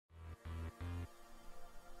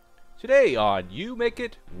Today on You Make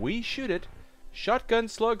It, We Shoot It, shotgun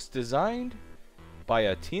slugs designed by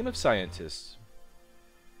a team of scientists.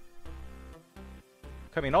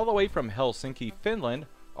 Coming all the way from Helsinki, Finland,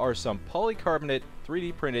 are some polycarbonate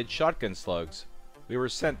 3D printed shotgun slugs. We were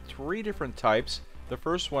sent 3 different types. The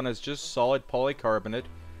first one is just solid polycarbonate,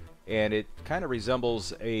 and it kind of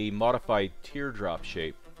resembles a modified teardrop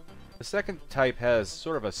shape. The second type has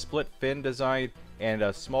sort of a split fin design and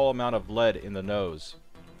a small amount of lead in the nose.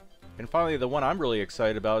 And finally, the one I'm really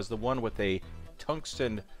excited about is the one with a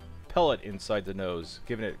tungsten pellet inside the nose,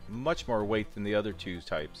 giving it much more weight than the other 2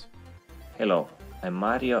 types. Hello, I'm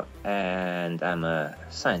Mario and I'm a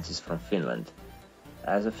scientist from Finland.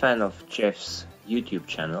 As a fan of Jeff's YouTube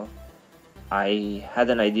channel, I had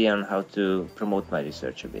an idea on how to promote my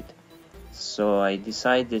research a bit. So I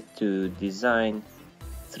decided to design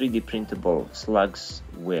 3D printable slugs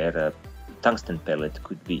where a tungsten pellet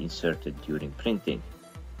could be inserted during printing.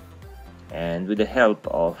 And with the help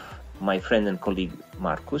of my friend and colleague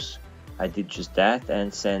Markus, I did just that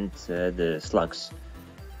and sent the slugs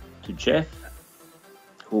to Jeff,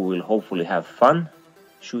 who will hopefully have fun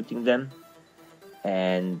shooting them,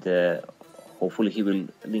 and hopefully he will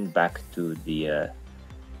link back to the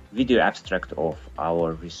video abstract of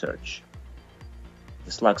our research.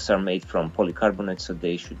 The slugs are made from polycarbonate, so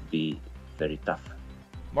they should be very tough.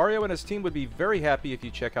 Mario and his team would be very happy if you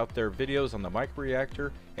check out their videos on the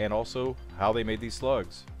microreactor and also how they made these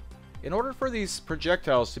slugs. In order for these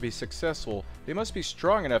projectiles to be successful, they must be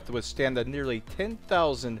strong enough to withstand the nearly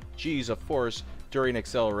 10,000 Gs of force during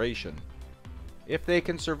acceleration. If they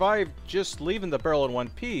can survive just leaving the barrel in one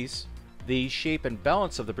piece, the shape and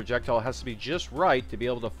balance of the projectile has to be just right to be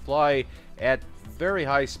able to fly at very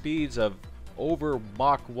high speeds of over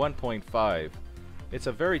Mach 1.5. It's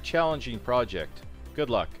a very challenging project. Good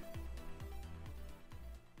luck.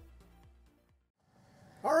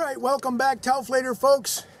 All right, welcome back, Tauflader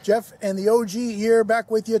folks. Jeff and the OG here back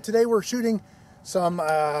with you. Today we're shooting some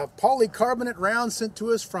polycarbonate rounds sent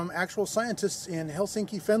to us from actual scientists in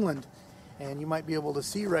Helsinki, Finland. And you might be able to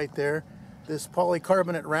see right there, this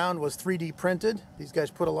polycarbonate round was 3D printed. These guys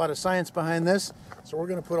put a lot of science behind this, so we're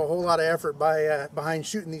going to put a whole lot of effort behind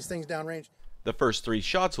shooting these things downrange. The first 3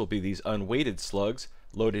 shots will be these unweighted slugs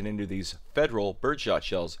loaded into these Federal birdshot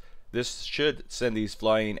shells. This should send these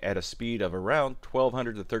flying at a speed of around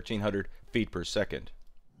 1,200 to 1,300 feet per second.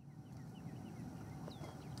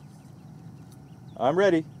 I'm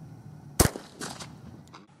ready.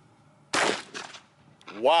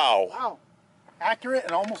 Wow. Wow. Accurate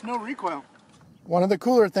and almost no recoil. One of the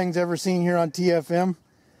cooler things ever seen here on TFM,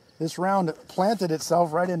 this round planted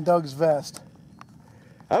itself right in Doug's vest.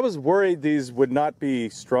 I was worried these would not be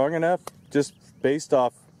strong enough just based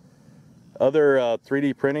off other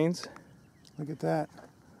 3D printings. Look at that.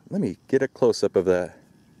 Let me get a close-up of that.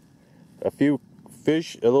 A few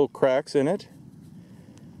little cracks in it.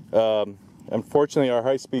 Unfortunately, our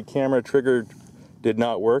high-speed camera trigger did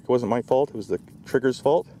not work. It wasn't my fault. It was the trigger's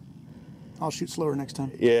fault. I'll shoot slower next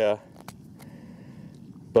time. Yeah.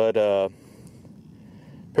 But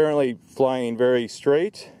apparently flying very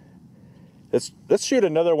straight. Let's shoot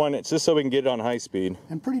another one. It's just so we can get it on high speed.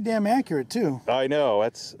 And pretty damn accurate too. I know.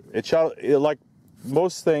 It shot like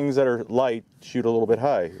most things that are light shoot a little bit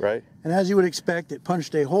high, right? And as you would expect, it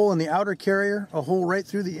punched a hole in the outer carrier, a hole right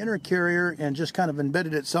through the inner carrier, and just kind of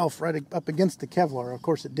embedded itself right up against the Kevlar. Of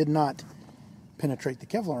course, it did not penetrate the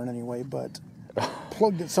Kevlar in any way, but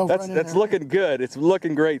plugged itself right in there. That's looking good. It's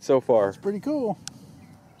looking great so far. It's pretty cool.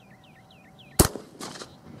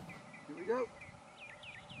 Here we go.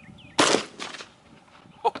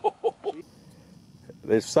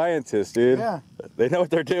 They're scientists, dude. Yeah. They know what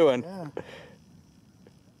they're doing. Yeah.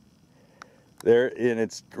 And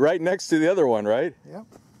it's right next to the other one, right? Yep.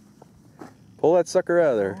 Pull that sucker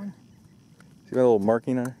out of there. See that little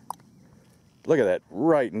marking on it? Look at that,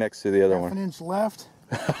 right next to the other one. Half an inch left.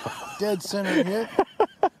 Dead center hit.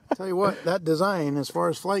 Tell you what, that design, as far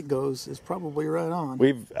as flight goes, is probably right on.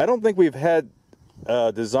 I don't think we've had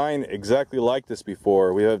a design exactly like this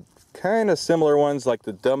before. We have kind of similar ones like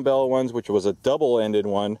the dumbbell ones, which was a double-ended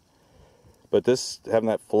one, but this having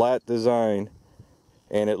that flat design,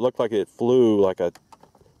 and it looked like it flew like a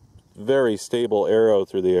very stable arrow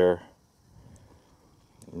through the air.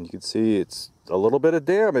 And you can see it's a little bit of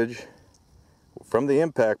damage from the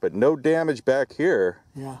impact, but no damage back here.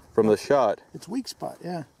 Yeah. From the shot. It's weak spot,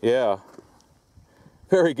 yeah. Yeah.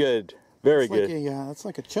 Very good. Very good. That's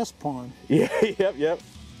like a chess pawn. Yeah, yep.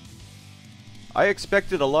 I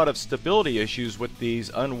expected a lot of stability issues with these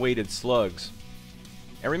unweighted slugs.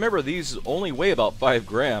 And remember, these only weigh about 5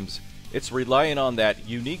 grams. It's relying on that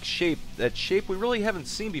unique shape, that shape we really haven't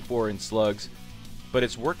seen before in slugs, but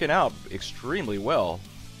it's working out extremely well.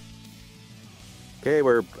 Okay,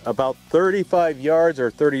 we're about 35 yards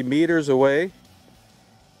or 30 meters away.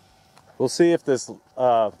 We'll see if this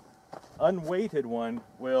unweighted one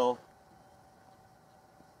will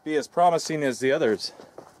be as promising as the others.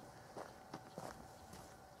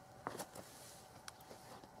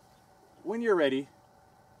 When you're ready.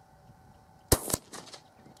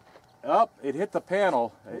 Oh, it hit the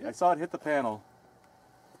panel. I saw it hit the panel.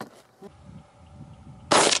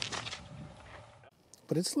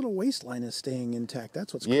 But its little waistline is staying intact.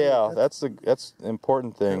 That's what's great. Yeah, that's the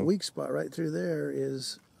important thing. The weak spot right through there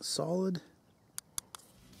is solid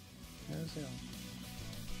as hell.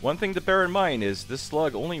 One thing to bear in mind is this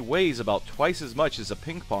slug only weighs about twice as much as a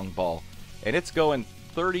ping pong ball, and it's going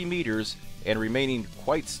 30 meters and remaining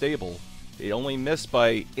quite stable. It only missed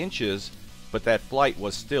by inches, but that flight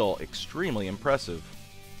was still extremely impressive.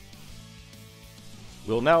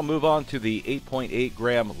 We'll now move on to the 8.8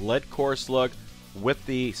 gram lead core slug with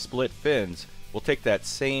the split fins. We'll take that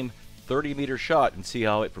same 30-meter shot and see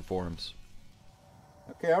how it performs.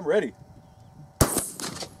 Okay, I'm ready.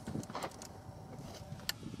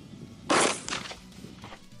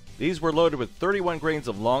 These were loaded with 31 grains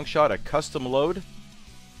of long shot, a custom load.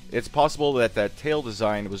 It's possible that that tail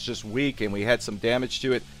design was just weak and we had some damage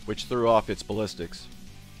to it, which threw off its ballistics.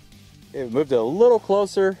 Okay, we moved it a little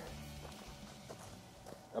closer,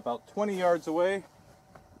 about 20 yards away.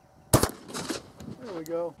 There we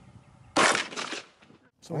go.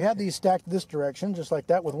 So we had these stacked this direction, just like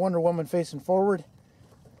that, with Wonder Woman facing forward.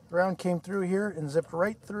 The round came through here and zipped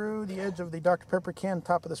right through the edge of the Dr. Pepper can,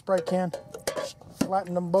 top of the Sprite can,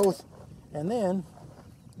 flattened them both, and then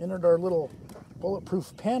entered our little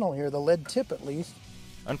bulletproof panel here, the lead tip at least.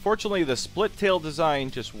 Unfortunately, the split tail design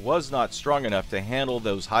just was not strong enough to handle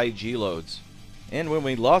those high G loads. And when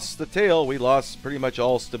we lost the tail, we lost pretty much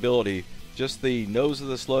all stability. Just the nose of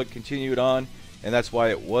the slug continued on, and that's why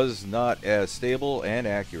it was not as stable and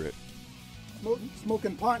accurate.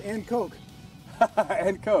 Smoking pot and coke.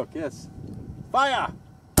 And coke, yes. Fire!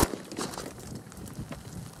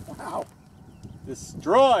 Wow.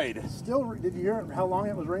 Destroyed! Still, did you hear how long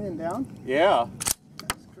it was raining down? Yeah.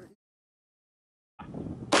 That's crazy.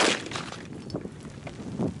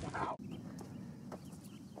 Wow.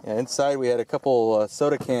 Yeah, inside we had a couple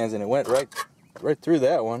soda cans and it went right through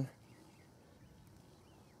that one.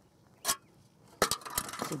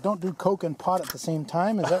 So don't do coke and pot at the same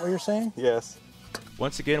time, is that what you're saying? Yes.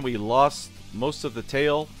 Once again, we lost most of the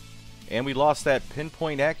tail, and we lost that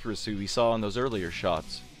pinpoint accuracy we saw in those earlier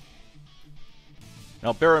shots.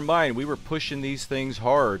 Now bear in mind, we were pushing these things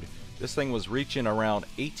hard. This thing was reaching around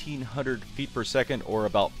 1,800 feet per second, or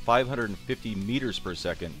about 550 meters per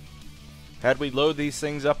second. Had we loaded these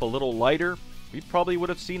things up a little lighter, we probably would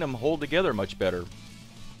have seen them hold together much better.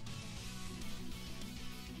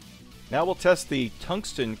 Now we'll test the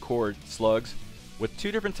tungsten core slugs with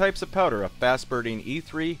two different types of powder, a fast burning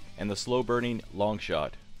E3 and the slow burning long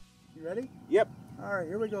shot. You ready? Yep. All right,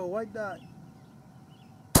 here we go, white dot.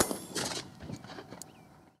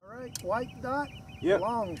 All right, white dot, yep.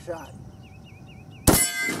 Long shot.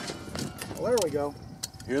 Well, there we go.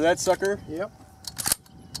 Hear that, sucker? Yep.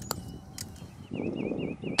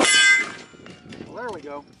 Well, there we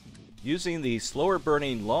go. Using the slower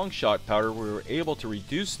burning long shot powder, we were able to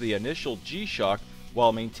reduce the initial G-shock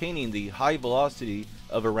while maintaining the high velocity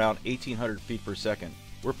of around 1,800 feet per second.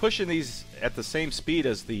 We're pushing these at the same speed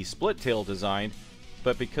as the split tail design,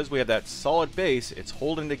 but because we have that solid base, it's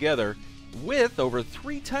holding together with over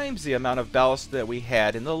 3 times the amount of ballast that we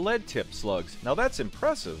had in the lead tip slugs. Now that's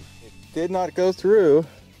impressive. It did not go through,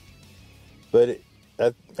 but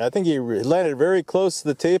I think he landed very close to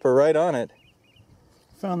the tape or right on it.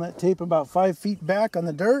 Found that tape about 5 feet back on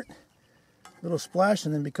the dirt. Little splash,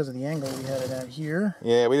 and then because of the angle we had it at here.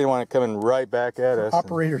 Yeah, we didn't want it coming right back at us.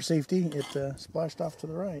 Operator safety, it splashed off to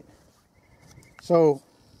the right. So,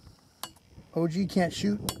 OG can't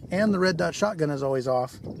shoot, and the red dot shotgun is always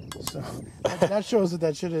off. So, that shows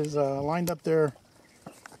that shit is lined up there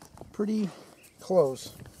pretty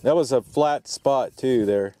close. That was a flat spot too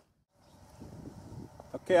there.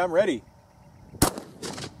 Okay, I'm ready.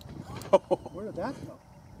 Where did that go?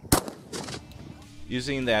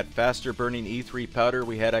 Using that faster burning E3 powder,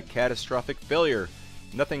 we had a catastrophic failure.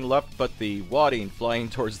 Nothing left but the wadding flying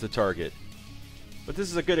towards the target. But this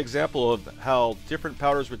is a good example of how different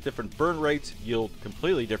powders with different burn rates yield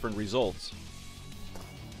completely different results.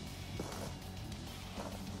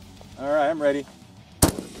 Alright, I'm ready.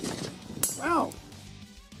 Wow!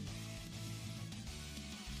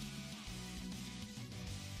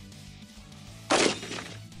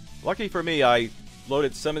 Lucky for me, I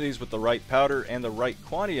loaded some of these with the right powder and the right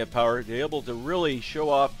quantity of powder, they're able to really show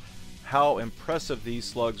off how impressive these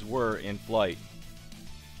slugs were in flight.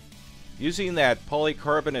 Using that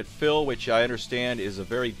polycarbonate fill, which I understand is a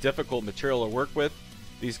very difficult material to work with,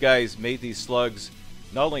 these guys made these slugs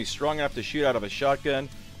not only strong enough to shoot out of a shotgun,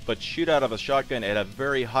 but shoot out of a shotgun at a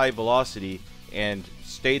very high velocity and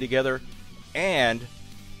stay together, and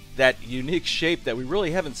that unique shape that we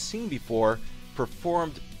really haven't seen before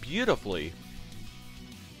performed beautifully.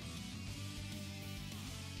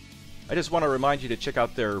 I just want to remind you to check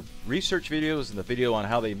out their research videos and the video on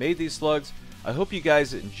how they made these slugs. I hope you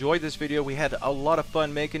guys enjoyed this video. We had a lot of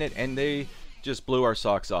fun making it, and they just blew our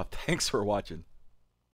socks off. Thanks for watching.